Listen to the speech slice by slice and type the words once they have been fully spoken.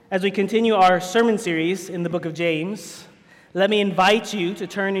As we continue our sermon series in the book of James, let me invite you to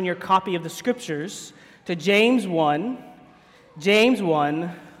turn in your copy of the scriptures to James 1,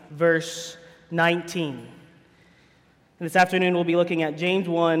 verse 19. And this afternoon we'll be looking at James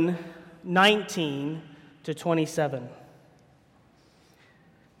 1, 19 to 27.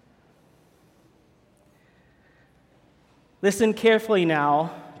 Listen carefully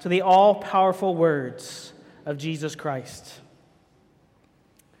now to the all-powerful words of Jesus Christ.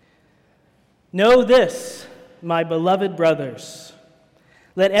 Know this, my beloved brothers.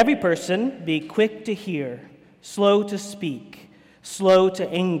 Let every person be quick to hear, slow to speak, slow to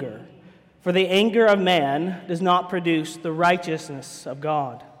anger. For the anger of man does not produce the righteousness of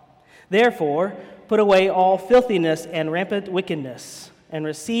God. Therefore, put away all filthiness and rampant wickedness, and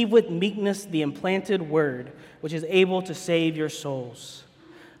receive with meekness the implanted word, which is able to save your souls.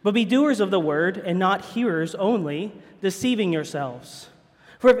 But be doers of the word, and not hearers only, deceiving yourselves.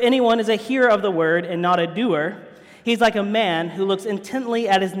 For if anyone is a hearer of the word and not a doer, he is like a man who looks intently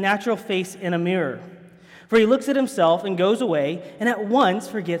at his natural face in a mirror. For he looks at himself and goes away, and at once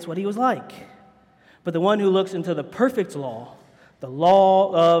forgets what he was like. But the one who looks into the perfect law, the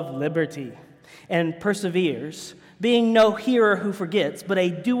law of liberty, and perseveres, being no hearer who forgets, but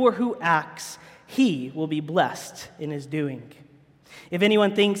a doer who acts, he will be blessed in his doing. If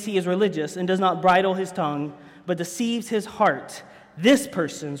anyone thinks he is religious and does not bridle his tongue, but deceives his heart, this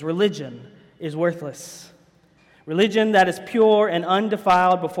person's religion is worthless. Religion that is pure and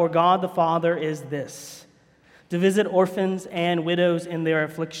undefiled before God the Father is this: to visit orphans and widows in their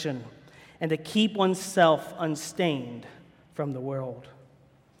affliction, and to keep oneself unstained from the world.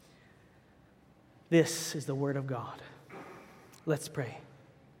 This is the word of God. Let's pray.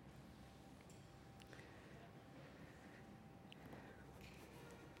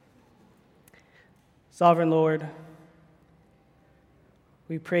 Sovereign Lord,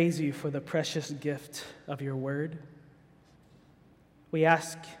 we praise you for the precious gift of your word. We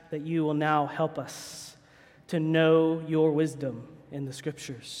ask that you will now help us to know your wisdom in the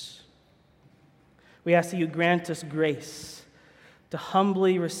scriptures. We ask that you grant us grace to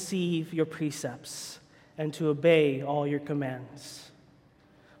humbly receive your precepts and to obey all your commands.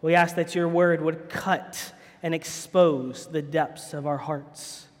 We ask that your word would cut and expose the depths of our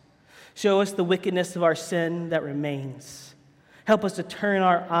hearts. Show us the wickedness of our sin that remains. Help us to turn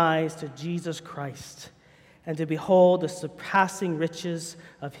our eyes to Jesus Christ and to behold the surpassing riches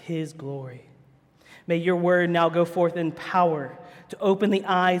of his glory. May your word now go forth in power to open the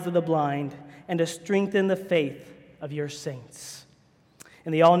eyes of the blind and to strengthen the faith of your saints.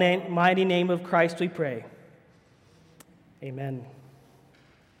 In the almighty name of Christ we pray. Amen.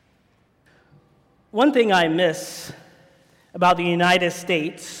 One thing I miss about the United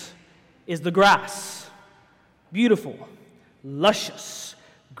States is the grass. Beautiful, luscious,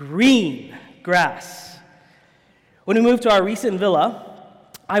 green grass. When we moved to our recent villa,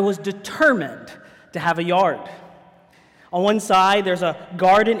 I was determined to have a yard. On one side, there's a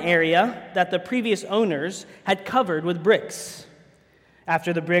garden area that the previous owners had covered with bricks.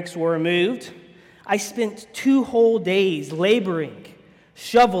 After the bricks were removed, I spent 2 whole days laboring,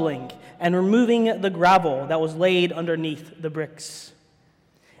 shoveling, and removing the gravel that was laid underneath the bricks.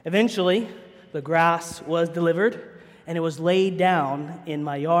 Eventually, the grass was delivered, and it was laid down in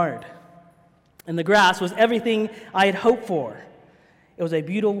my yard. And the grass was everything I had hoped for. It was a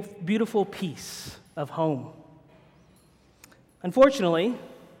beautiful, beautiful piece of home. Unfortunately,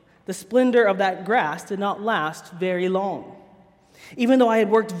 the splendor of that grass did not last very long. Even though I had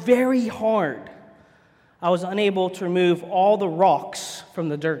worked very hard, I was unable to remove all the rocks from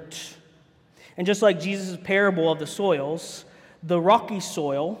the dirt. And just like Jesus' parable of the soils, the rocky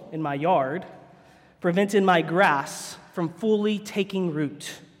soil in my yard prevented my grass from fully taking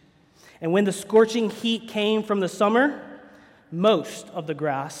root. And when the scorching heat came from the summer, most of the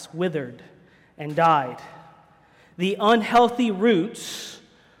grass withered and died. The unhealthy roots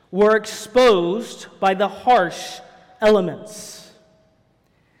were exposed by the harsh elements.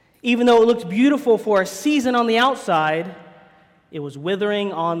 Even though it looked beautiful for a season on the outside, it was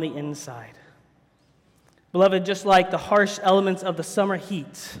withering on the inside. Beloved, just like the harsh elements of the summer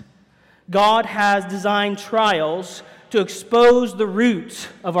heat, God has designed trials to expose the root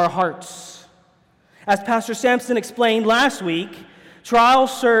of our hearts. As Pastor Sampson explained last week,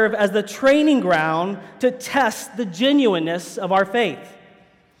 trials serve as the training ground to test the genuineness of our faith.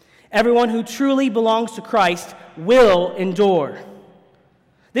 Everyone who truly belongs to Christ will endure.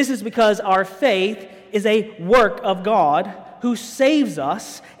 This is because our faith is a work of God who saves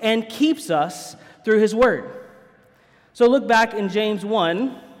us and keeps us through his word. So look back in James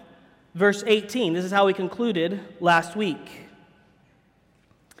 1, verse 18. This is how we concluded last week.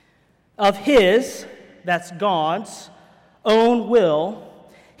 Of his, that's God's, own will,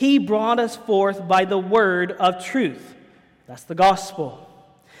 he brought us forth by the word of truth, that's the gospel,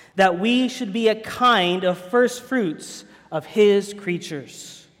 that we should be a kind of first fruits of his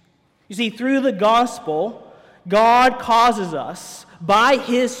creatures. You see, through the gospel, God causes us, by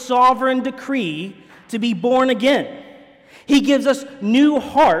his sovereign decree, to be born again. He gives us new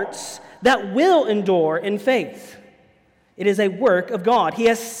hearts that will endure in faith. It is a work of God. He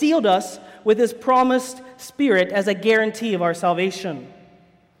has sealed us with his promised Spirit as a guarantee of our salvation.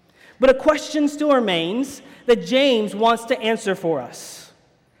 But a question still remains that James wants to answer for us.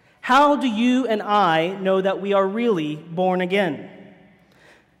 How do you and I know that we are really born again?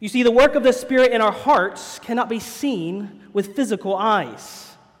 You see, the work of the Spirit in our hearts cannot be seen with physical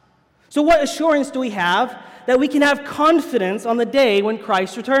eyes. So what assurance do we have that we can have confidence on the day when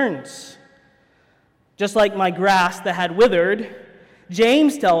Christ returns? Just like my grass that had withered,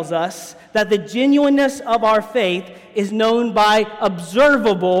 James tells us that the genuineness of our faith is known by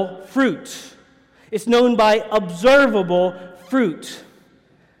observable fruit. It's known by observable fruit.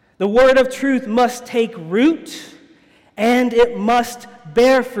 The word of truth must take root, and it must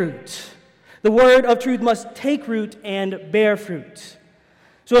bear fruit. The word of truth must take root and bear fruit.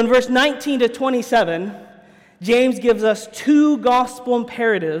 So in verse 19 to 27, James gives us two gospel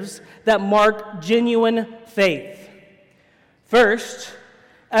imperatives that mark genuine faith. First,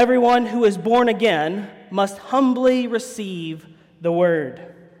 everyone who is born again must humbly receive the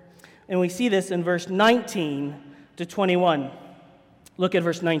word. And we see this in verse 19 to 21. Look at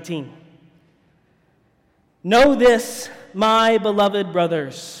verse 19. Know this, my beloved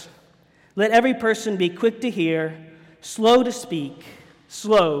brothers. Let every person be quick to hear, slow to speak,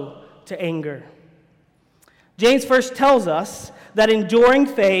 slow to anger. James first tells us that enduring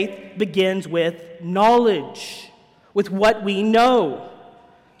faith begins with knowledge, with what we know.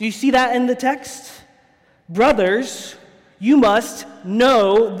 Do you see that in the text? Brothers, you must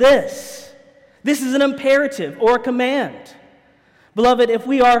know this. This is an imperative or a command. Beloved, if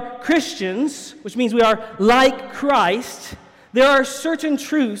we are Christians, which means we are like Christ, there are certain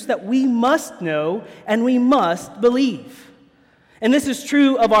truths that we must know and we must believe. And this is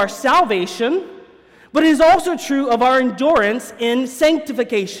true of our salvation, but it is also true of our endurance in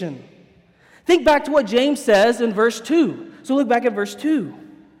sanctification. Think back to what James says in verse 2. So look back at verse 2.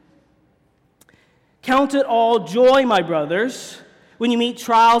 Count it all joy, my brothers, when you meet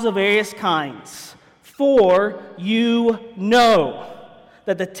trials of various kinds, for you know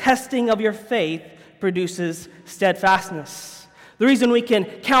that the testing of your faith produces steadfastness. The reason we can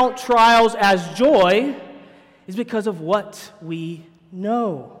count trials as joy is because of what we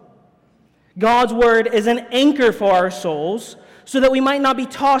know. God's word is an anchor for our souls so that we might not be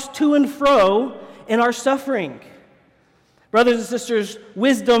tossed to and fro in our suffering. Brothers and sisters,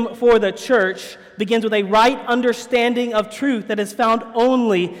 wisdom for the church begins with a right understanding of truth that is found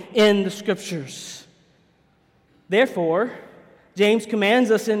only in the Scriptures. Therefore, James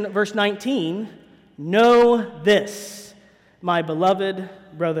commands us in verse 19, know this, my beloved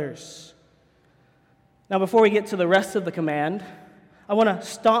brothers. Now, before we get to the rest of the command, I want to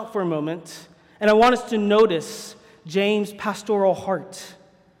stop for a moment, and I want us to notice James' pastoral heart.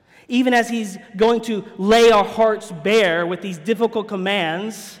 Even as he's going to lay our hearts bare with these difficult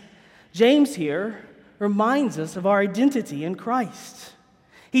commands, James here reminds us of our identity in Christ.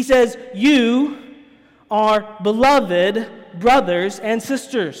 He says, you are beloved brothers and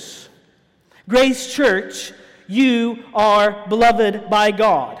sisters. Grace Church, you are beloved by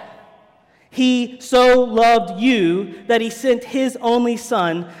God. He so loved you that he sent his only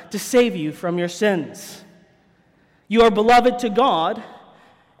Son to save you from your sins. You are beloved to God,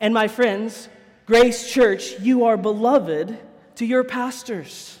 and my friends, Grace Church, you are beloved to your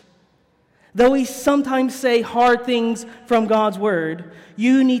pastors. Though we sometimes say hard things from God's word,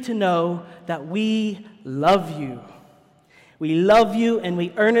 you need to know that we love you. We love you and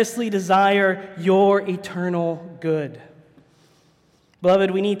we earnestly desire your eternal good.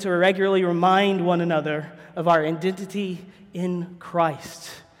 Beloved, we need to regularly remind one another of our identity in Christ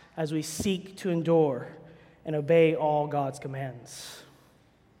as we seek to endure and obey all God's commands.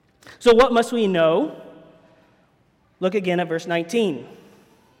 So what must we know? Look again at verse 19.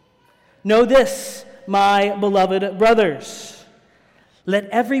 Know this, my beloved brothers. Let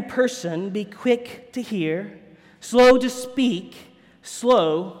every person be quick to hear, slow to speak,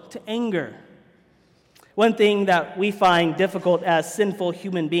 slow to anger. One thing that we find difficult as sinful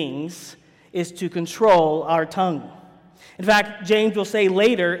human beings is to control our tongue. In fact, James will say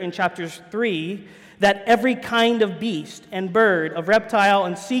later in chapter 3 that every kind of beast and bird, of reptile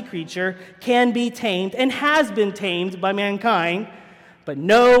and sea creature can be tamed and has been tamed by mankind, but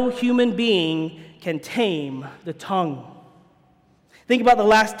no human being can tame the tongue. Think about the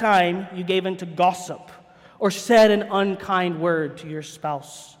last time you gave in to gossip or said an unkind word to your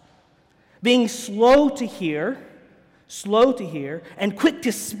spouse. Being slow to hear, and quick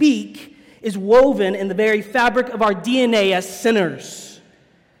to speak is woven in the very fabric of our DNA as sinners.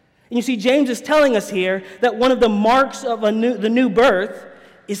 And you see, James is telling us here that one of the marks of the new birth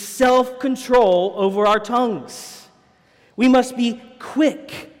is self-control over our tongues. We must be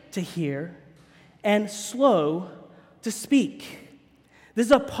quick to hear and slow to speak. This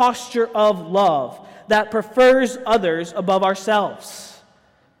is a posture of love that prefers others above ourselves.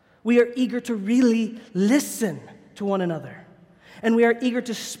 We are eager to really listen to one another. And we are eager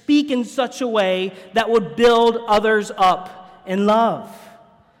to speak in such a way that would build others up in love.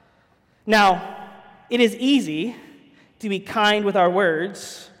 Now, it is easy to be kind with our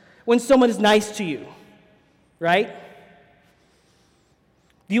words when someone is nice to you, right?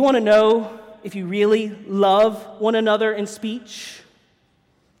 Do you want to know if you really love one another in speech?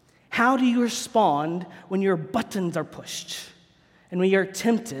 How do you respond when your buttons are pushed and when you're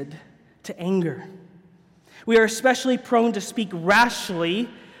tempted to anger? We are especially prone to speak rashly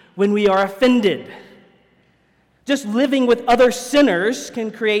when we are offended. Just living with other sinners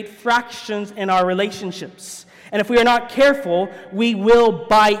can create fractions in our relationships. And if we are not careful, we will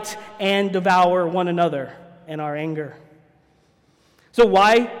bite and devour one another in our anger. So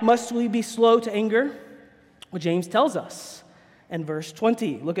why must we be slow to anger? Well, James tells us in verse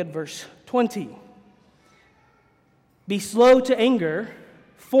 20. Look at verse 20. Be slow to anger,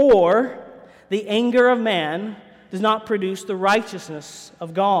 for the anger of man does not produce the righteousness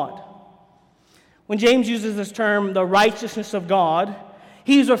of God. When James uses this term, the righteousness of God,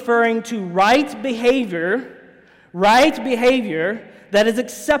 he's referring to right behavior that is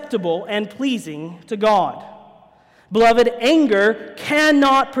acceptable and pleasing to God. Beloved, anger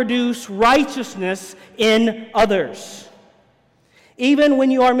cannot produce righteousness in others. Even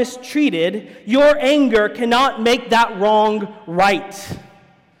when you are mistreated, your anger cannot make that wrong right.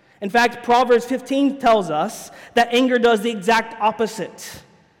 In fact, Proverbs 15 tells us that anger does the exact opposite.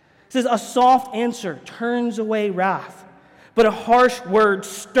 It says, a soft answer turns away wrath, but a harsh word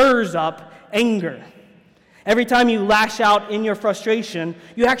stirs up anger. Every time you lash out in your frustration,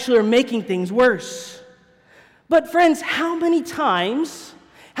 you actually are making things worse. But friends, how many times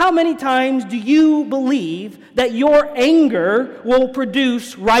do you believe that your anger will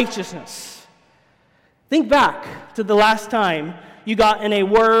produce righteousness? Think back to the last time you got in a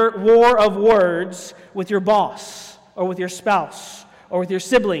war of words with your boss, or with your spouse, or with your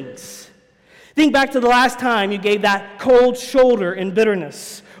siblings. Think back to the last time you gave that cold shoulder in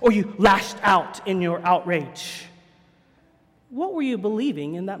bitterness, or you lashed out in your outrage. What were you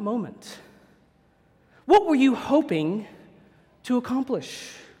believing in that moment? What were you hoping to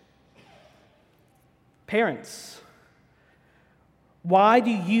accomplish? Parents, why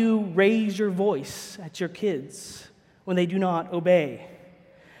do you raise your voice at your kids when they do not obey?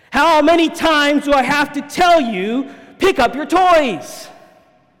 How many times do I have to tell you, pick up your toys?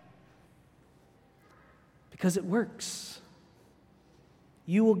 Because it works.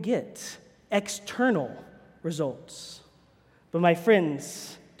 You will get external results. But my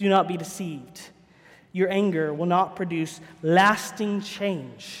friends, do not be deceived. Your anger will not produce lasting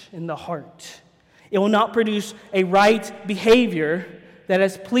change in the heart. It will not produce a right behavior that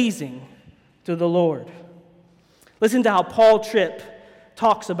is pleasing to the Lord. Listen to how Paul Tripp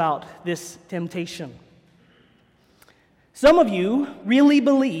talks about this temptation. Some of you really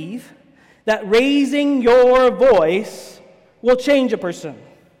believe that raising your voice will change a person.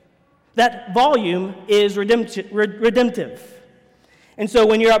 That volume is redemptive. And so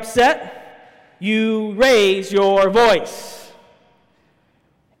when you're upset, you raise your voice.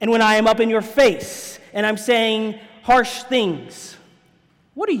 And when I am up in your face and I'm saying harsh things,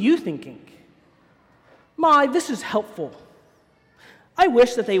 what are you thinking? My, this is helpful. I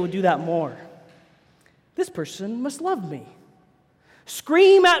wish that they would do that more. This person must love me.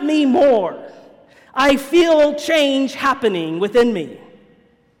 Scream at me more. I feel change happening within me.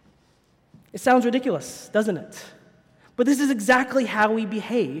 It sounds ridiculous, doesn't it? But this is exactly how we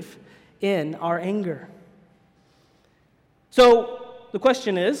behave in our anger. So the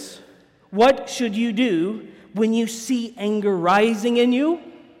question is, what should you do when you see anger rising in you?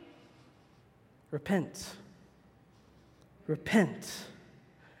 Repent. Repent.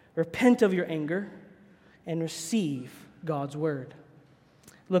 Repent of your anger and receive God's word.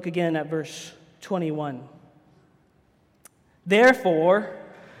 Look again at verse 21. Therefore,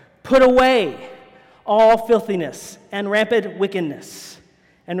 put away all filthiness and rampant wickedness,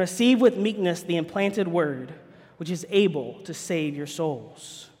 and receive with meekness the implanted word, which is able to save your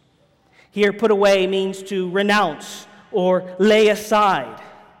souls. Here, put away means to renounce or lay aside.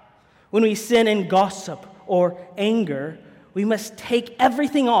 When we sin in gossip or anger, we must take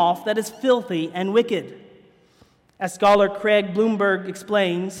everything off that is filthy and wicked. As scholar Craig Bloomberg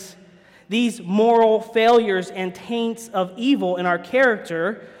explains, these moral failures and taints of evil in our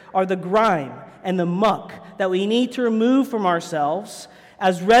character are the grime and the muck that we need to remove from ourselves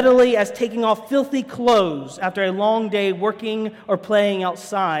as readily as taking off filthy clothes after a long day working or playing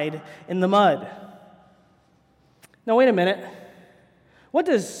outside in the mud. Now, wait a minute. What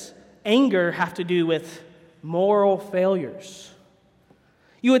does anger have to do with moral failures?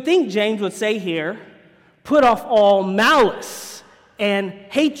 You would think James would say here, put off all malice and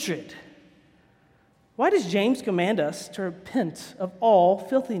hatred. Why does James command us to repent of all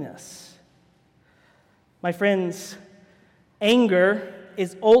filthiness? My friends, anger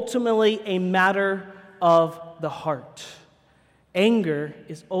is ultimately a matter of the heart. Anger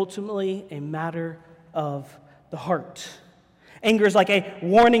is ultimately a matter of the heart. Anger is like a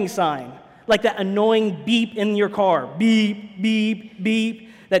warning sign, like that annoying beep in your car. Beep, beep, beep,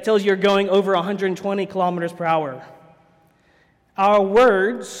 that tells you you're going over 120 kilometers per hour. Our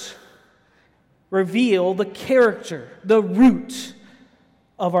words reveal the character, the root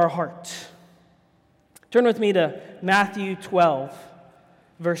of our heart. Turn with me to Matthew 12,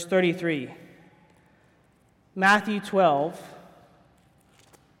 verse 33. Matthew 12,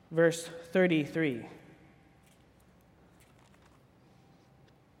 verse 33.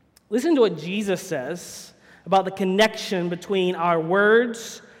 Listen to what Jesus says about the connection between our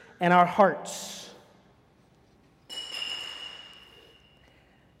words and our hearts.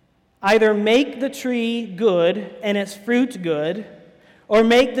 Either make the tree good and its fruit good, or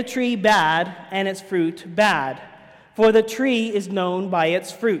make the tree bad and its fruit bad. For the tree is known by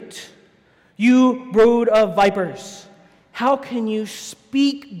its fruit. You brood of vipers, how can you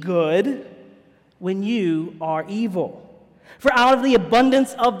speak good when you are evil? For out of the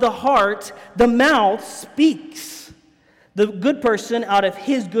abundance of the heart, the mouth speaks. The good person out of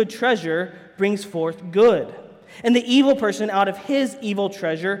his good treasure brings forth good, and the evil person out of his evil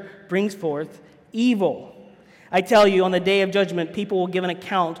treasure brings forth evil. I tell you, on the day of judgment, people will give an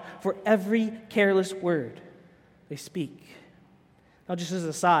account for every careless word they speak. Now, just as an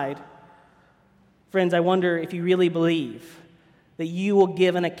aside, friends, I wonder if you really believe that you will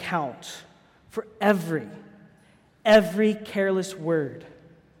give an account for every careless word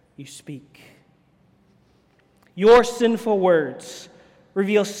you speak. Your sinful words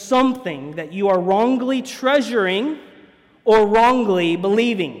reveal something that you are wrongly treasuring or wrongly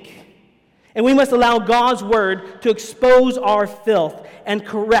believing. And we must allow God's word to expose our filth and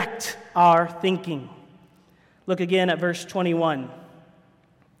correct our thinking. Look again at verse 21.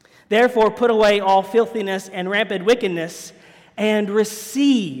 Therefore, put away all filthiness and rampant wickedness, and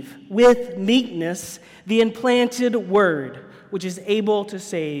receive with meekness the implanted word, which is able to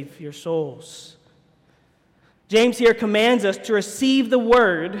save your souls. James here commands us to receive the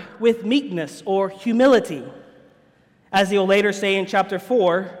word with meekness or humility. As he will later say in chapter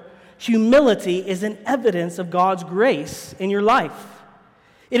 4, humility is an evidence of God's grace in your life.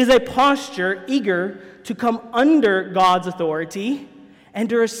 It is a posture eager to come under God's authority and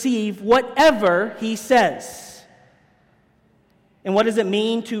to receive whatever he says. And what does it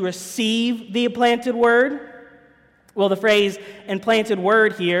mean to receive the implanted word? Well, the phrase implanted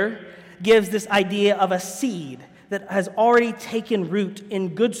word here gives this idea of a seed that has already taken root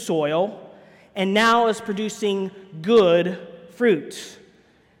in good soil and now is producing good fruit.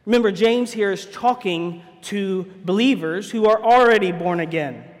 Remember, James here is talking to believers who are already born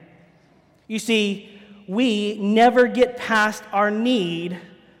again. You see, we never get past our need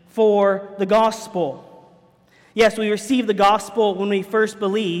for the gospel. Yes, we receive the gospel when we first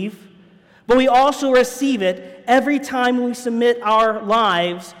believe, but we also receive it every time we submit our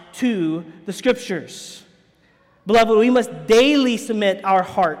lives to the Scriptures. Beloved, we must daily submit our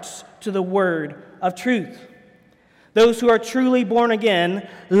hearts to the word of truth. Those who are truly born again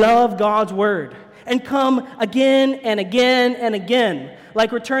love God's word and come again and again and again,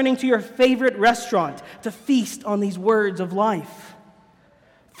 like returning to your favorite restaurant to feast on these words of life.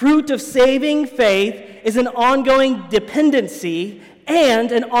 Fruit of saving faith is an ongoing dependency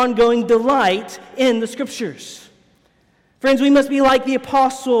and an ongoing delight in the Scriptures. Friends, we must be like the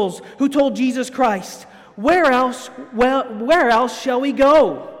apostles who told Jesus Christ, where else shall we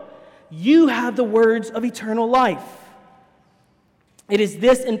go? You have the words of eternal life. It is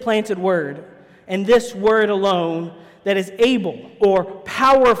this implanted word and this word alone that is able or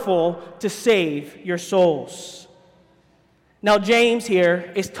powerful to save your souls. Now, James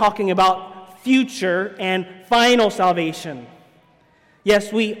here is talking about future and final salvation.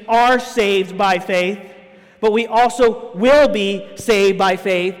 Yes, we are saved by faith, but we also will be saved by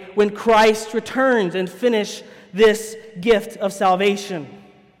faith when Christ returns and finish this gift of salvation.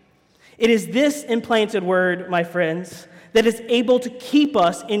 It is this implanted word, my friends, that is able to keep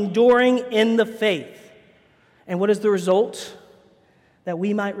us enduring in the faith. And what is the result? That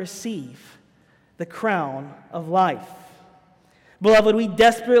we might receive the crown of life. Beloved, we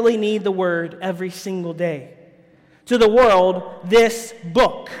desperately need the word every single day. To the world, this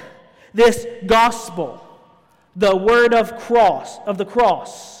book, this gospel, the word of the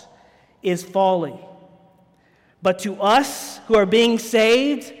cross, is folly. But to us who are being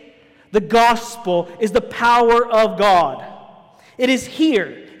saved, the gospel is the power of God. It is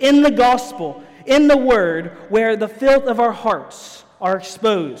here, in the gospel, in the word, where the filth of our hearts are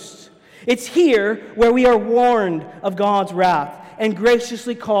exposed. It's here where we are warned of God's wrath and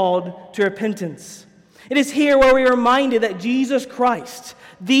graciously called to repentance. It is here where we are reminded that Jesus Christ,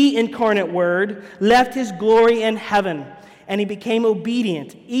 the incarnate Word, left his glory in heaven, and he became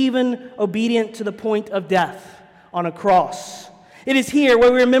obedient, even obedient to the point of death on a cross. It is here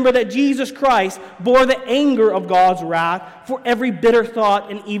where we remember that Jesus Christ bore the anger of God's wrath for every bitter thought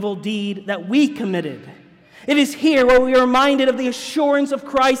and evil deed that we committed. It is here where we are reminded of the assurance of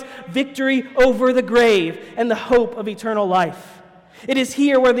Christ's victory over the grave and the hope of eternal life. It is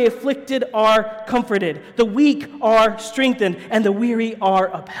here where the afflicted are comforted, the weak are strengthened, and the weary are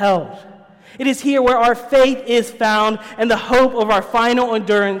upheld. It is here where our faith is found and the hope of our final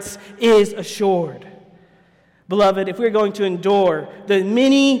endurance is assured. Beloved, if we're going to endure the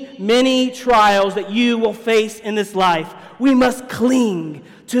many, many trials that you will face in this life, we must cling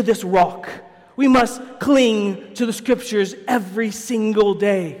to this rock. We must cling to the Scriptures every single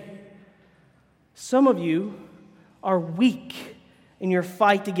day. Some of you are weak in your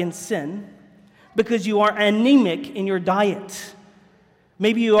fight against sin because you are anemic in your diet.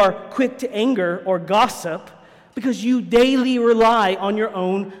 Maybe you are quick to anger or gossip because you daily rely on your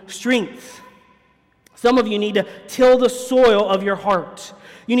own strength. Some of you need to till the soil of your heart.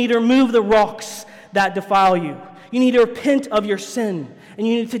 You need to remove the rocks that defile you. You need to repent of your sin. And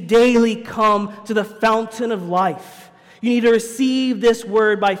you need to daily come to the fountain of life. You need to receive this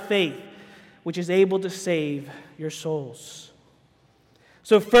word by faith, which is able to save your souls.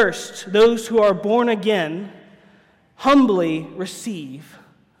 So first, those who are born again humbly receive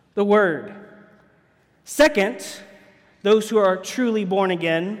the word. Second, those who are truly born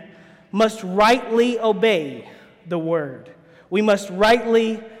again must rightly obey the word. We must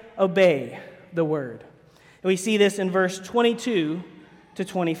rightly obey the word. And we see this in verse 22 to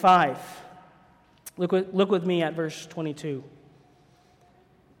 25. Look with me at verse 22.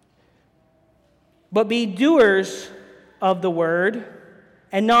 But be doers of the word,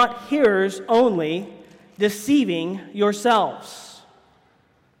 and not hearers only, deceiving yourselves.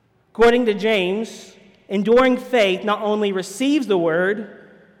 According to James, enduring faith not only receives the word,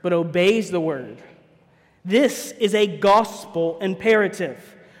 but obeys the word. This is a gospel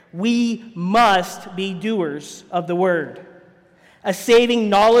imperative. We must be doers of the word. A saving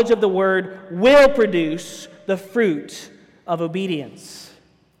knowledge of the word will produce the fruit of obedience.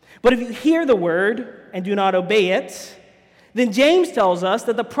 But if you hear the word and do not obey it, then James tells us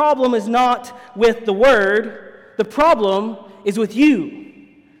that the problem is not with the word, the problem is with you.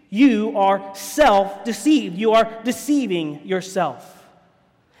 You are self-deceived. You are deceiving yourself.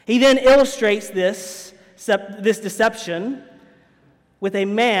 He then illustrates this deception with a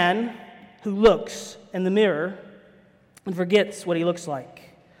man who looks in the mirror and forgets what he looks like.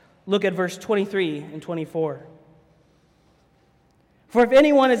 Look at verse 23 and 24. For if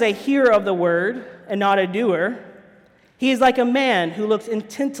anyone is a hearer of the word and not a doer, he is like a man who looks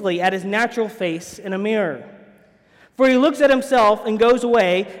intently at his natural face in a mirror. For he looks at himself and goes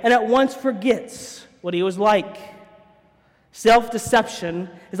away and at once forgets what he was like. Self-deception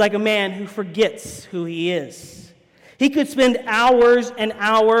is like a man who forgets who he is. He could spend hours and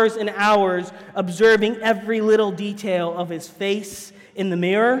hours and hours observing every little detail of his face in the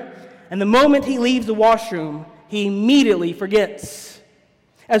mirror, and the moment he leaves the washroom, he immediately forgets.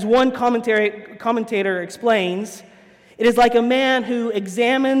 As one commentator explains, it is like a man who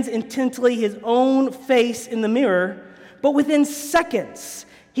examines intently his own face in the mirror, but within seconds,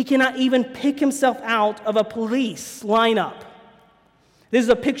 he cannot even pick himself out of a police lineup. This is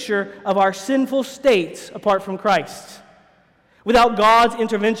a picture of our sinful state apart from Christ. Without God's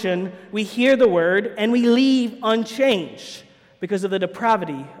intervention, we hear the word and we leave unchanged because of the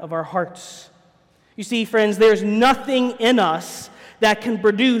depravity of our hearts. You see, friends, there's nothing in us that can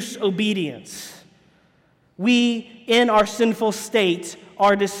produce obedience. We, in our sinful state,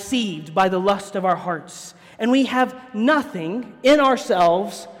 are deceived by the lust of our hearts, and we have nothing in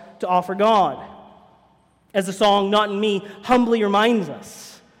ourselves to offer God. As the song Not in Me humbly reminds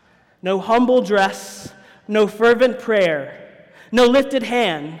us, no humble dress, no fervent prayer, no lifted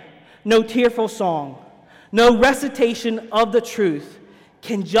hand, no tearful song, no recitation of the truth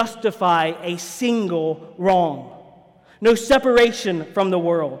can justify a single wrong. No separation from the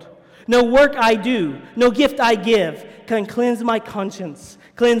world, no work I do, no gift I give can cleanse my conscience,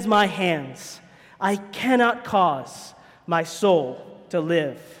 cleanse my hands. I cannot cause my soul to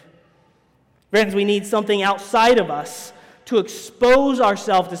live. Friends, we need something outside of us to expose our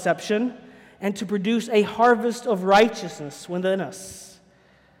self-deception and to produce a harvest of righteousness within us.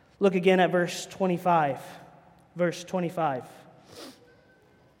 Look again at verse 25. Verse 25.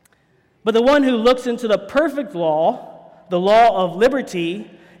 But the one who looks into the perfect law, the law of liberty,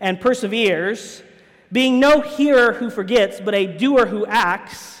 and perseveres, being no hearer who forgets, but a doer who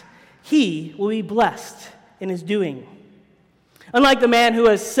acts, he will be blessed in his doing. Unlike the man who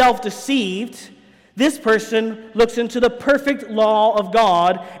is self-deceived, this person looks into the perfect law of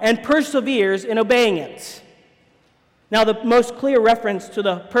God and perseveres in obeying it. Now, the most clear reference to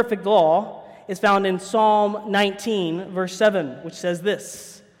the perfect law is found in Psalm 19, verse 7, which says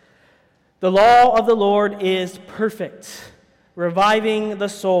this: "The law of the Lord is perfect, reviving the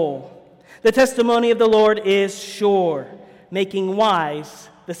soul. The testimony of the Lord is sure, making wise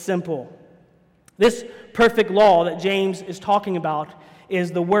the simple." This perfect law that James is talking about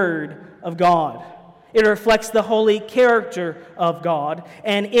is the Word of God. It reflects the holy character of God,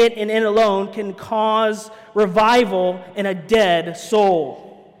 and it and it alone can cause revival in a dead soul.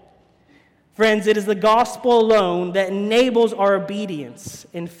 Friends, it is the gospel alone that enables our obedience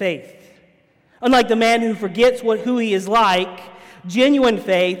in faith. Unlike the man who forgets who he is like, genuine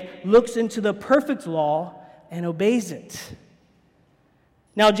faith looks into the perfect law and obeys it.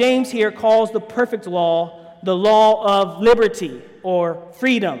 Now, James here calls the perfect law the law of liberty or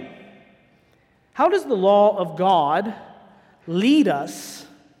freedom. How does the law of God lead us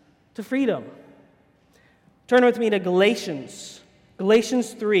to freedom? Turn with me to Galatians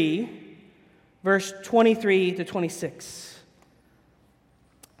 3, verse 23 to 26.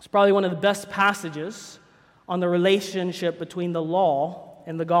 It's probably one of the best passages on the relationship between the law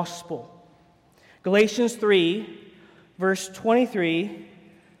and the gospel. Galatians 3, verse 23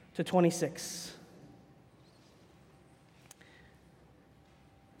 to 26.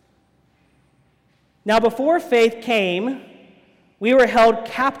 "Now before faith came, we were held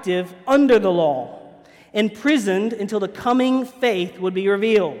captive under the law, imprisoned until the coming faith would be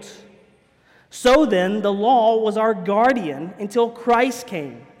revealed. So then, the law was our guardian until Christ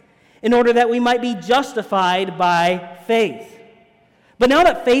came, in order that we might be justified by faith. But now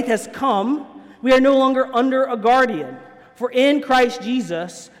that faith has come, we are no longer under a guardian. For in Christ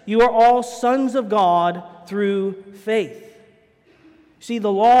Jesus, you are all sons of God through faith." See,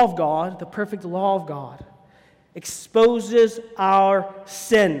 the law of God, the perfect law of God, exposes our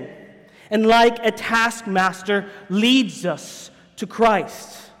sin, and like a taskmaster, leads us to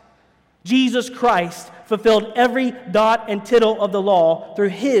Christ. Jesus Christ fulfilled every dot and tittle of the law through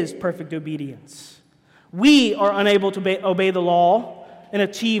his perfect obedience. We are unable to obey the law and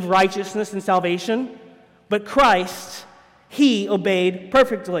achieve righteousness and salvation, but Christ, he obeyed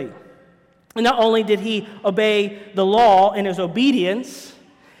perfectly. And not only did he obey the law in his obedience,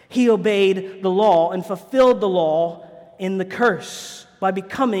 he obeyed the law and fulfilled the law in the curse by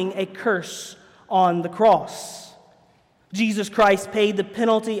becoming a curse on the cross. Jesus Christ paid the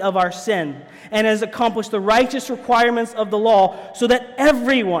penalty of our sin and has accomplished the righteous requirements of the law so that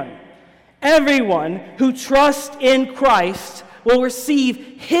everyone who trusts in Christ will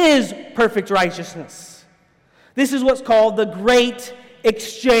receive his perfect righteousness. This is what's called the Great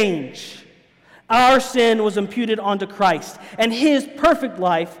Exchange. Our sin was imputed onto Christ, and his perfect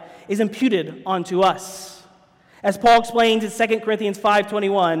life is imputed onto us. As Paul explains in 2 Corinthians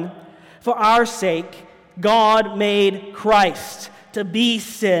 5:21, "For our sake, God made Christ to be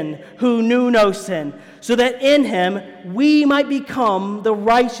sin, who knew no sin, so that in him we might become the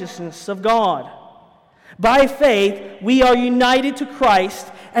righteousness of God. By faith, we are united to Christ,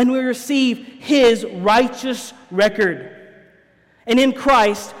 and we receive his righteous record. And in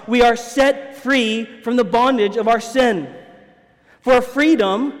Christ, we are set free from the bondage of our sin. For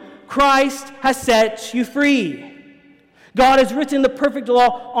freedom, Christ has set you free. God has written the perfect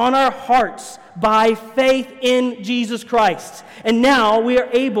law on our hearts by faith in Jesus Christ. And now we are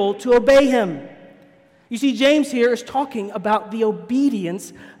able to obey him." You see, James here is talking about the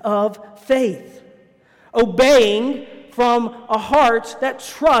obedience of faith. Obeying from a heart that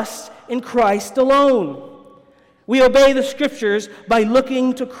trusts in Christ alone. We obey the Scriptures by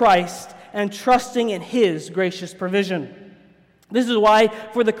looking to Christ and trusting in His gracious provision. This is why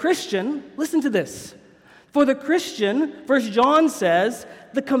for the Christian, listen to this. For the Christian, 1 John says,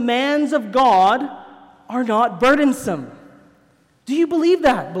 the commands of God are not burdensome. Do you believe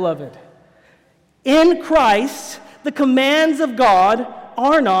that, beloved? In Christ, the commands of God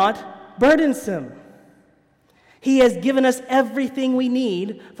are not burdensome. He has given us everything we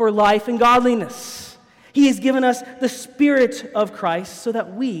need for life and godliness. He has given us the Spirit of Christ so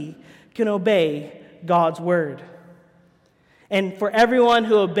that we can obey God's word. And for everyone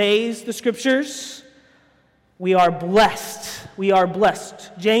who obeys the Scriptures, we are blessed. We are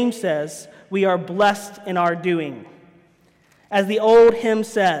blessed. James says, we are blessed in our doing. As the old hymn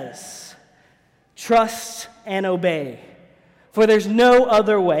says, trust and obey, for there's no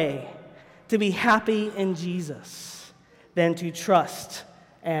other way to be happy in Jesus than to trust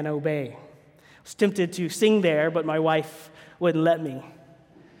and obey. I was tempted to sing there, but my wife wouldn't let me.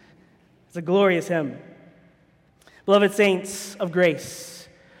 It's a glorious hymn. Beloved saints of grace,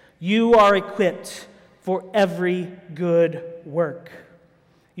 you are equipped for every good work.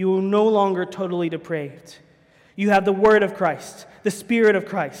 You are no longer totally depraved. You have the Word of Christ, the Spirit of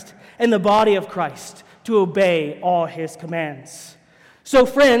Christ, and the body of Christ to obey all His commands. So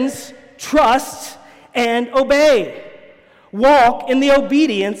friends, trust and obey. Walk in the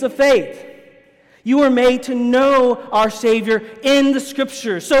obedience of faith. You were made to know our Savior in the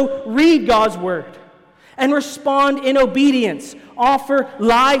Scriptures. So read God's Word and respond in obedience. Offer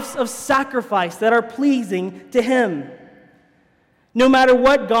lives of sacrifice that are pleasing to Him. No matter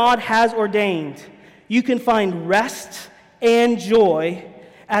what God has ordained, you can find rest and joy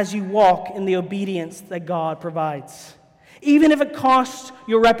as you walk in the obedience that God provides. Even if it costs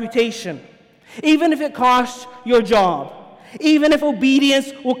your reputation, even if it costs your job, even if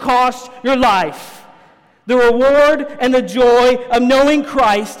obedience will cost your life, the reward and the joy of knowing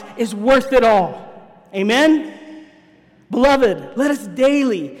Christ is worth it all. Amen? Beloved, let us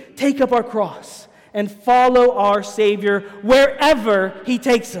daily take up our cross and follow our Savior wherever He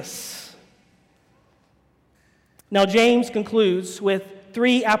takes us. Now, James concludes with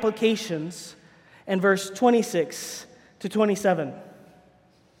 3 applications in verse 26 to 27.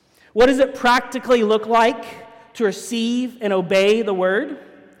 What does it practically look like to receive and obey the Word?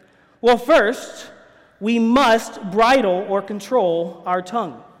 Well, first, we must bridle or control our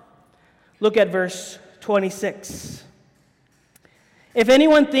tongue. Look at verse 26. If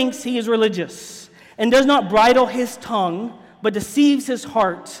anyone thinks he is religious and does not bridle his tongue, but deceives his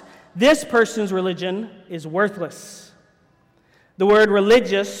heart, this person's religion is worthless. The word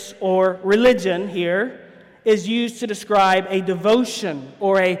religious or religion here is used to describe a devotion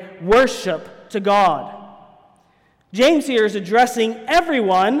or a worship to God. James here is addressing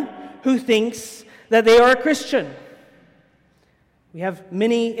everyone who thinks that they are a Christian. We have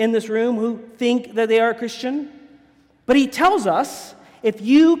many in this room who think that they are a Christian, but he tells us, if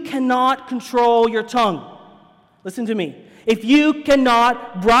you cannot control your tongue, listen to me, if you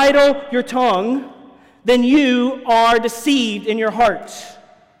cannot bridle your tongue, then you are deceived in your heart.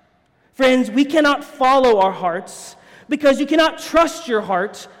 Friends, we cannot follow our hearts because you cannot trust your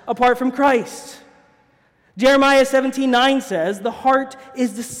heart apart from Christ. Jeremiah 17:9 says, the heart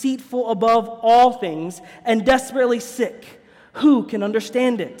is deceitful above all things and desperately sick. Who can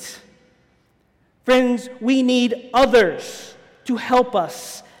understand it? Friends, we need others to help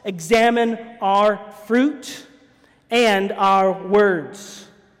us examine our fruit and our words.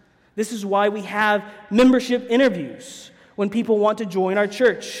 This is why we have membership interviews when people want to join our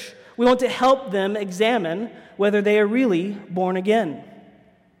church. We want to help them examine whether they are really born again.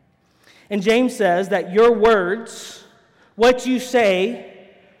 And James says that your words, what you say,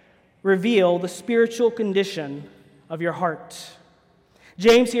 reveal the spiritual condition of your heart.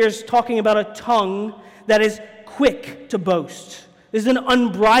 James here is talking about a tongue that is quick to boast. This is an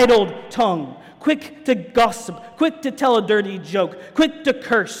unbridled tongue, quick to gossip, quick to tell a dirty joke, quick to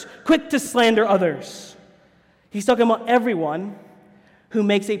curse, quick to slander others. He's talking about everyone who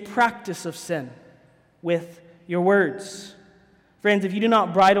makes a practice of sin with your words. Friends, if you do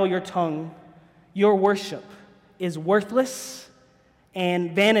not bridle your tongue, your worship is worthless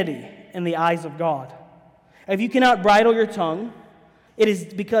and vanity in the eyes of God. If you cannot bridle your tongue, it is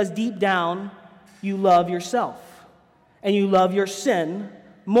because deep down you love yourself and you love your sin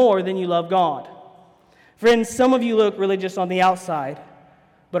more than you love God. Friends, some of you look religious on the outside,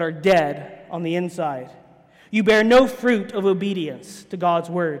 but are dead on the inside. You bear no fruit of obedience to God's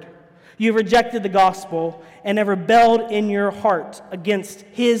word. You have rejected the gospel and have rebelled in your heart against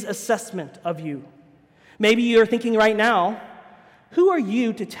His assessment of you. Maybe you're thinking right now, who are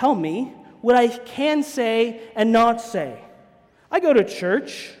you to tell me what I can say and not say. I go to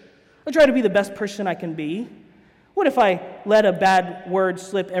church. I try to be the best person I can be. What if I let a bad word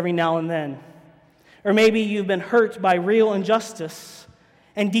slip every now and then? Or maybe you've been hurt by real injustice,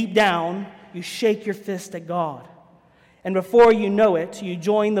 and deep down, you shake your fist at God. And before you know it, you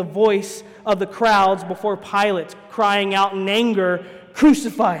join the voice of the crowds before Pilate, crying out in anger,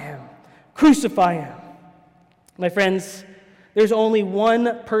 "Crucify him! Crucify him!" My friends, there's only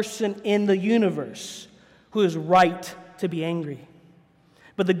one person in the universe who is right to be angry.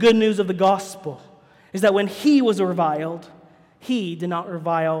 But the good news of the gospel is that when he was reviled, he did not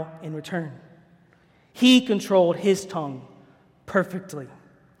revile in return. He controlled his tongue perfectly.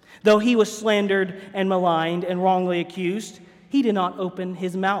 Though he was slandered and maligned and wrongly accused, he did not open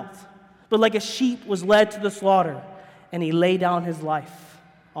his mouth, but like a sheep was led to the slaughter, and he laid down his life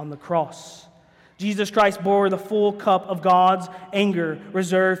on the cross. Jesus Christ bore the full cup of God's anger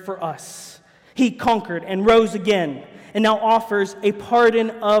reserved for us. He conquered and rose again, and now offers a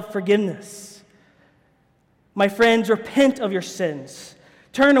pardon of forgiveness. My friends, repent of your sins.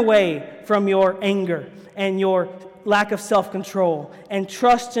 Turn away from your anger and your lack of self-control, and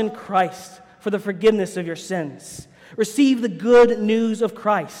trust in Christ for the forgiveness of your sins. Receive the good news of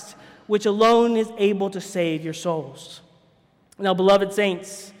Christ, which alone is able to save your souls. Now, beloved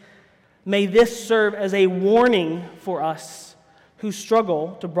saints, may this serve as a warning for us who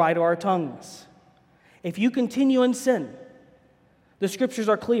struggle to bridle our tongues. If you continue in sin, the scriptures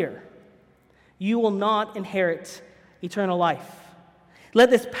are clear. You will not inherit eternal life. Let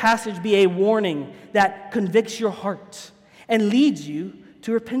this passage be a warning that convicts your heart and leads you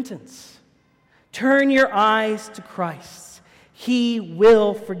to repentance. Turn your eyes to Christ. He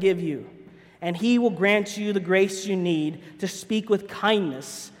will forgive you, and he will grant you the grace you need to speak with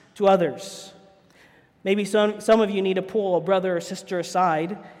kindness to others. Maybe some of you need to pull a brother or sister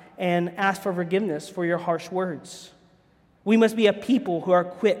aside and ask for forgiveness for your harsh words. We must be a people who are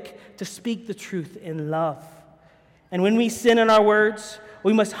quick to speak the truth in love. And when we sin in our words,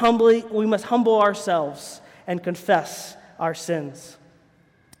 we must humble ourselves and confess our sins.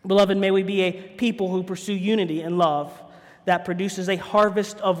 Beloved, may we be a people who pursue unity and love that produces a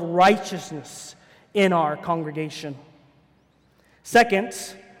harvest of righteousness in our congregation. Second,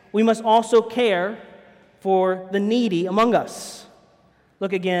 we must also care for the needy among us.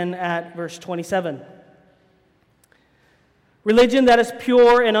 Look again at verse 27. Religion that is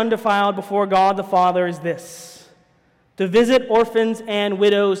pure and undefiled before God the Father is this: to visit orphans and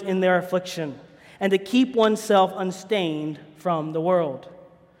widows in their affliction, and to keep oneself unstained from the world.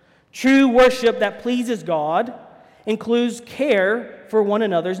 True worship that pleases God includes care for one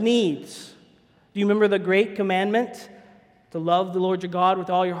another's needs. Do you remember the great commandment? To love the Lord your God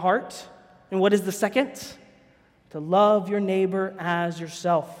with all your heart. And what is the second? To love your neighbor as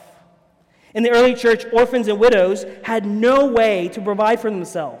yourself. In the early church, orphans and widows had no way to provide for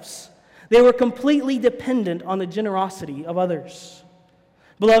themselves. They were completely dependent on the generosity of others.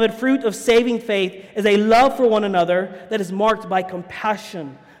 Beloved, fruit of saving faith is a love for one another that is marked by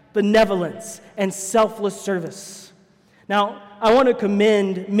compassion, benevolence, and selfless service. Now, I want to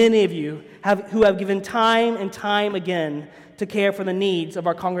commend many of you who have given time and time again to care for the needs of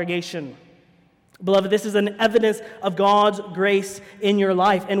our congregation. Beloved, this is an evidence of God's grace in your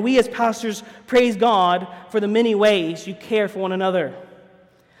life. And we as pastors praise God for the many ways you care for one another.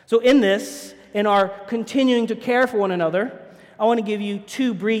 So in our continuing to care for one another, I want to give you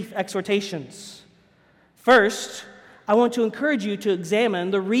two brief exhortations. First, I want to encourage you to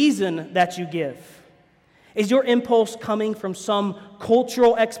examine the reason that you give. Is your impulse coming from some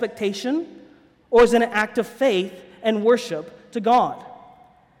cultural expectation, or is it an act of faith and worship to God?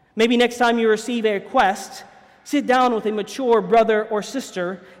 Maybe next time you receive a request, sit down with a mature brother or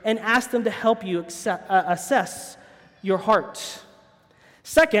sister and ask them to help you assess your heart.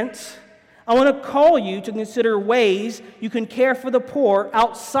 Second, I want to call you to consider ways you can care for the poor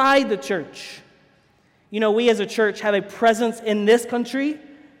outside the church. You know, we as a church have a presence in this country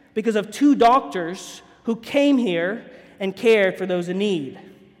because of two doctors who came here and cared for those in need.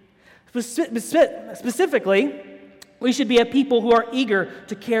 Specifically, we should be a people who are eager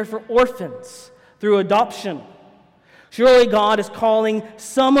to care for orphans through adoption. Surely God is calling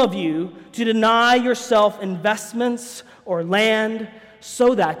some of you to deny yourself investments or land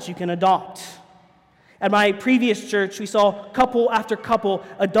so that you can adopt. At my previous church, we saw couple after couple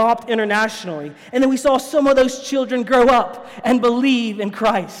adopt internationally, and then we saw some of those children grow up and believe in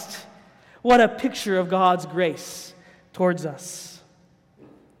Christ. What a picture of God's grace towards us.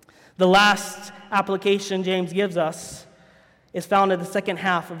 The last application James gives us is found in the second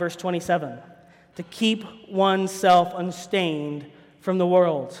half of verse 27. To keep oneself unstained from the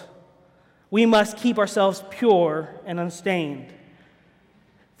world. we must keep ourselves pure and unstained.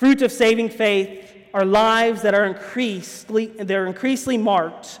 Fruit of saving faith are lives that are increasingly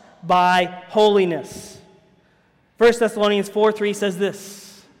marked by holiness. 1 Thessalonians 4:3 says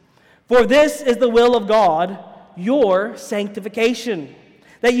this, "For this is the will of God, your sanctification,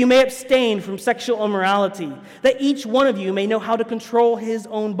 that you may abstain from sexual immorality, that each one of you may know how to control his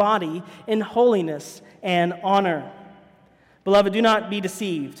own body in holiness and honor." Beloved, do not be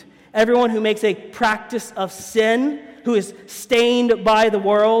deceived. Everyone who makes a practice of sin, who is stained by the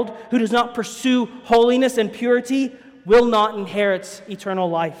world, who does not pursue holiness and purity, will not inherit eternal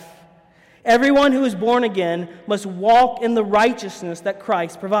life. Everyone who is born again must walk in the righteousness that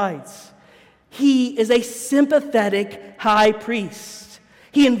Christ provides. He is a sympathetic high priest.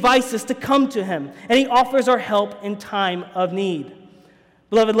 He invites us to come to him, and he offers our help in time of need.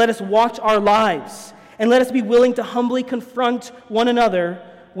 Beloved, let us watch our lives, and let us be willing to humbly confront one another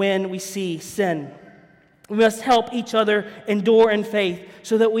when we see sin. We must help each other endure in faith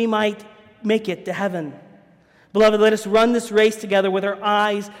so that we might make it to heaven. Beloved, let us run this race together with our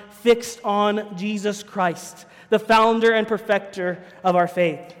eyes fixed on Jesus Christ, the founder and perfecter of our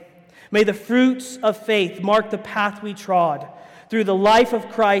faith. May the fruits of faith mark the path we trod through the life of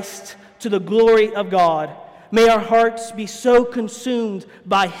Christ to the glory of God. May our hearts be so consumed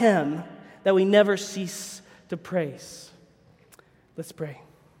by him that we never cease to praise. Let's pray.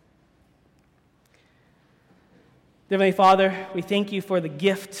 Dear Heavenly Father, we thank you for the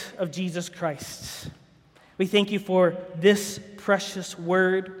gift of Jesus Christ. We thank you for this precious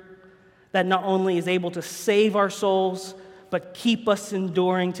word that not only is able to save our souls, but keep us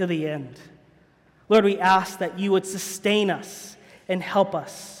enduring to the end. Lord, we ask that you would sustain us and help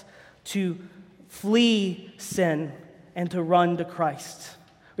us to flee sin and to run to Christ.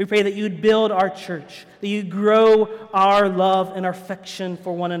 We pray that you would build our church, that you would grow our love and our affection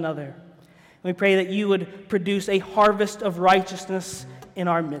for one another. And we pray that you would produce a harvest of righteousness in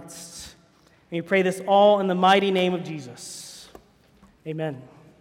our midst. And we pray this all in the mighty name of Jesus. Amen.